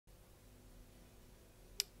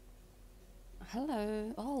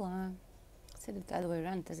Hello, hola. I said it the other way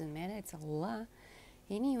around, doesn't matter, it's hola.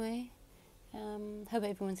 Anyway, hope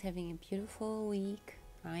everyone's having a beautiful week.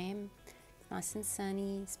 I am. It's nice and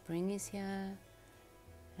sunny, spring is here,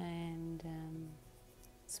 and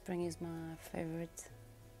spring is my favorite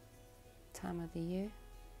time of the year.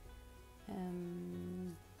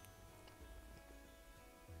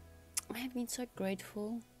 I have been so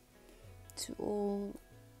grateful to all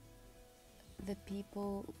the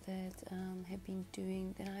people that have been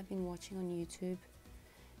doing, that I've been watching on YouTube,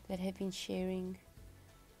 that have been sharing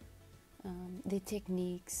their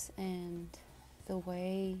techniques and the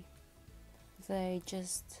way they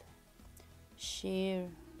just share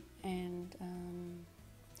and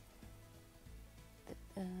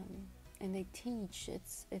they teach.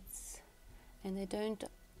 It's and they don't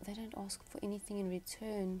ask for anything in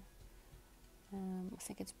return. I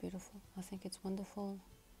think it's beautiful. I think it's wonderful.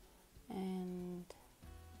 And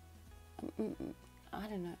I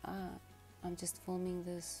don't know, I'm just filming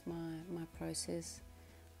this, my process.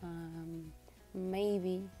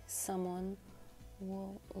 Maybe someone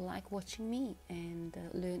will like watching me and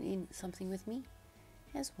learn something with me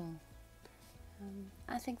as well.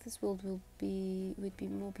 I think this world would be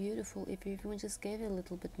more beautiful if everyone just gave a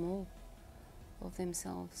little bit more of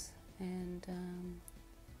themselves, and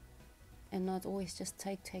not always just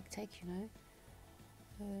take, you know.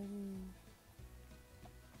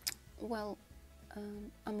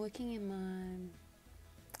 I'm working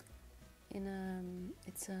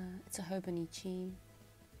it's a hobonichi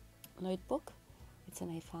notebook. It's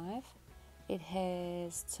an A5. It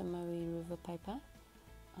has Tamari river paper.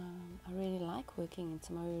 I really like working in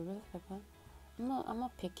Tamari river paper. I'm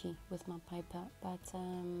not picky with my paper, but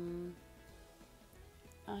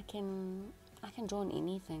I can draw on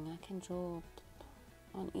anything. I can draw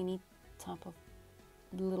on any type of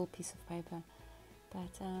little piece of paper,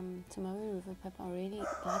 but Tamari river paper, I really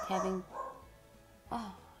like having.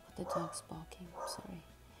 Oh, the dog's barking. Sorry.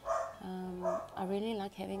 I really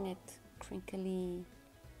like having that crinkly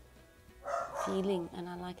feeling, and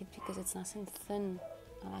I like it because it's nice and thin.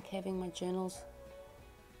 I like having my journals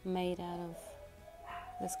made out of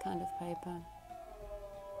this kind of paper.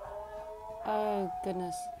 Oh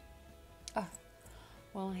goodness. Oh,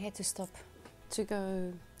 well, I had to stop to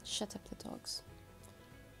go shut up the dogs.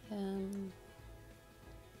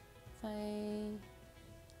 I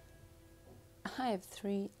have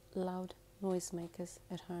 3 loud noisemakers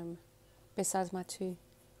at home, besides my 2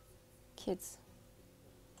 kids.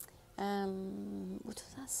 What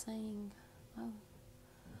was I saying?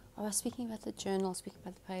 I was speaking about the journal, speaking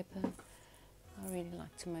about the paper. I really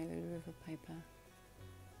like to make river paper.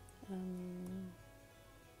 And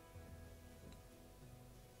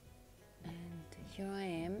here I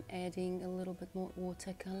am adding a little bit more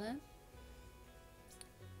watercolor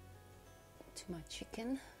to my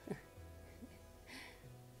chicken. I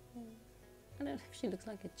don't know if she looks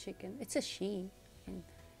like a chicken. It's a she.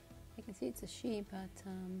 I can see it's a she, but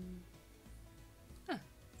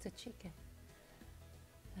it's a chicken.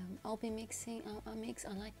 I'll be mixing.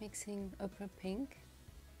 I like mixing ochre pink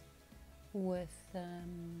with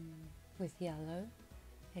yellow.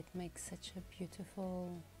 It makes such a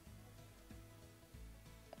beautiful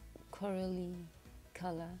corally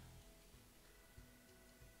color,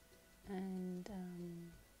 and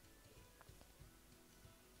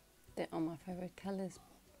they are my favorite colors.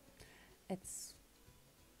 It's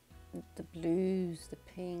the blues, the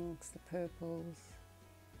pinks, the purples.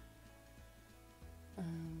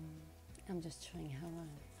 I'm just showing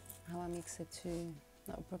how I mix it too.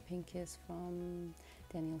 The opera pink is from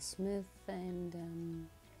Daniel Smith, and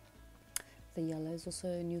the yellow is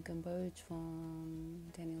also New Gamboge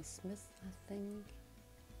from Daniel Smith, I think.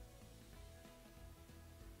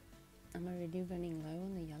 I'm already running low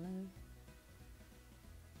on the yellow.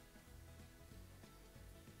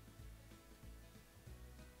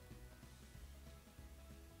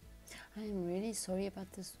 I am really sorry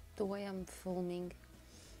about this, the way I'm filming.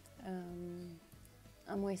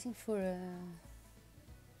 I'm waiting for a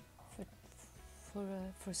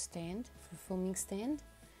stand, for a filming stand,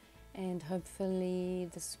 and hopefully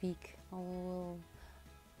this week I will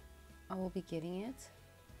be getting it.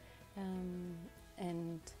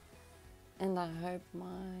 And I hope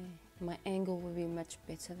my angle will be much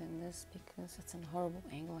better than this, because it's a horrible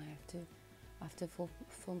angle. I have to film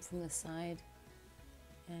from the side.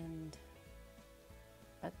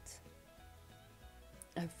 But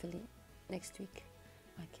hopefully next week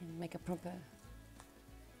I can make a proper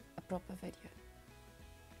video.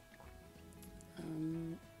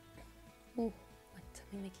 Oh, what are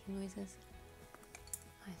we making noises?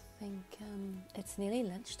 I think it's nearly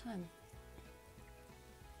lunchtime.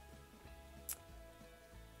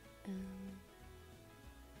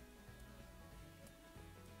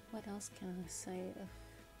 What else can I say?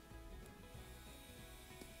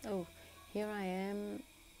 Oh, here I am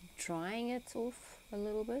drying it off a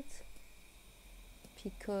little bit,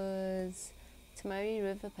 because Tamari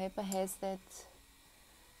River paper has that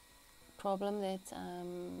problem that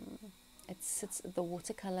the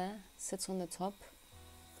watercolor sits on the top,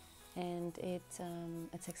 and it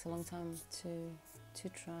takes a long time to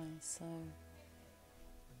dry. So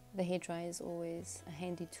the hairdryer is always a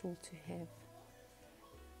handy tool to have.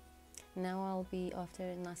 Now I'll be, after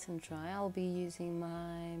it nice and dry, I'll be using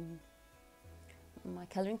my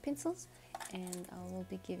coloring pencils, and I will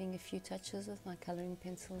be giving a few touches with my coloring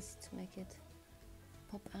pencils to make it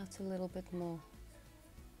pop out a little bit more.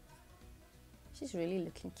 She's really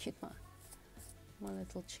looking cute, my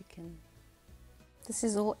little chicken. This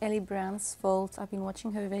is all Ellie Brown's fault. I've been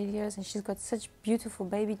watching her videos and she's got such beautiful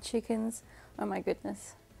baby chickens. Oh my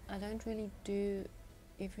goodness. I don't really do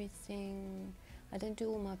everything. I don't do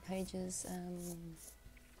all my pages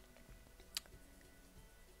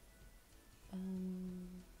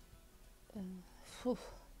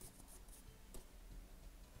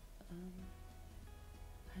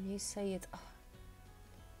how do you say it?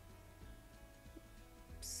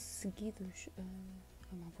 Seguidos.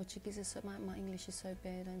 My Portuguese is so, my English is so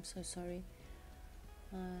bad. I'm so sorry.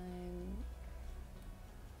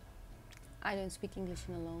 I don't speak English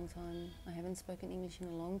in a long time. I haven't spoken English in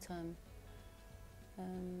a long time.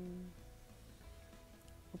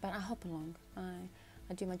 But I hop along.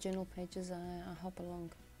 I do my journal pages. I hop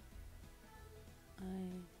along.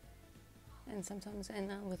 And sometimes,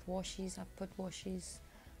 with washies, I put washies.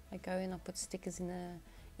 I go and I put stickers in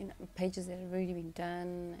pages that have already been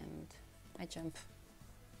done, and I jump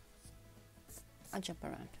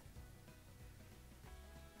around.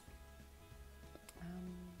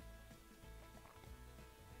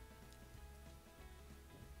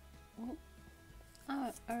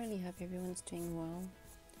 Well, I really hope everyone's doing well.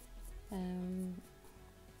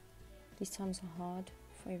 These times are hard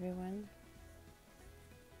for everyone.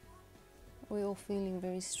 We're all feeling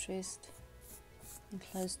very stressed and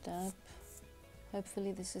closed up.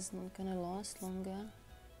 Hopefully this is not going to last longer.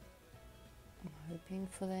 I'm hoping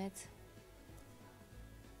for that.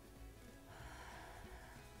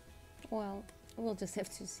 Well, we'll just have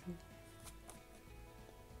to see.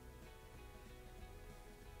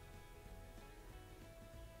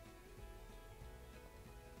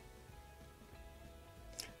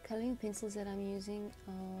 Coloring pencils that I'm using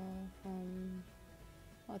are from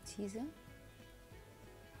Arteza.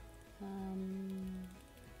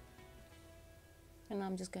 And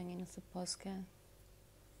I'm just going in with the Posca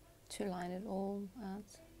to line it all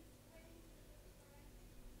out,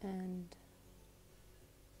 and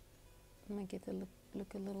make it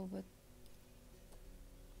look a little bit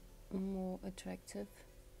more attractive.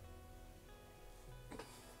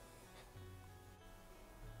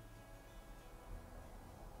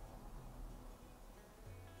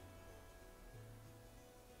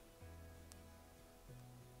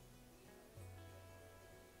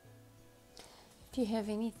 If you have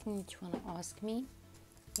anything that you want to ask me,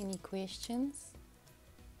 any questions,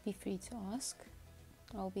 be free to ask.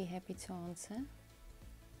 I'll be happy to answer.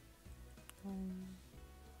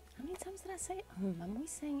 How many times did I say I'm always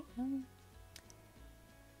saying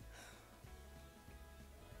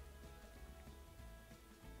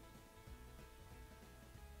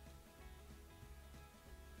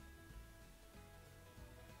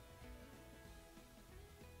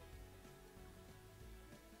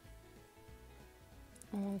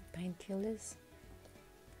I want painkillers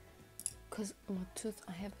because my tooth,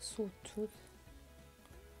 I have a sore tooth.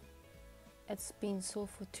 It's been sore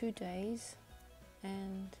for 2 days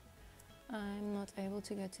and I'm not able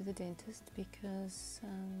to go to the dentist because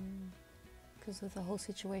of the whole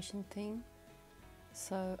situation thing.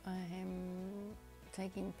 So I am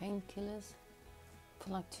taking painkillers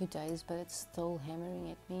for like 2 days, but it's still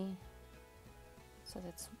hammering at me. So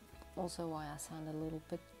that's also why I sound a little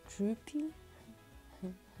bit droopy.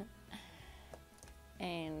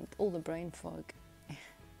 And all the brain fog.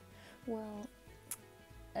 Well,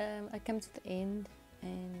 I come to the end,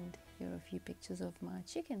 and here are a few pictures of my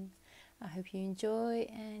chicken. I hope you enjoy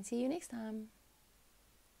and see you next time.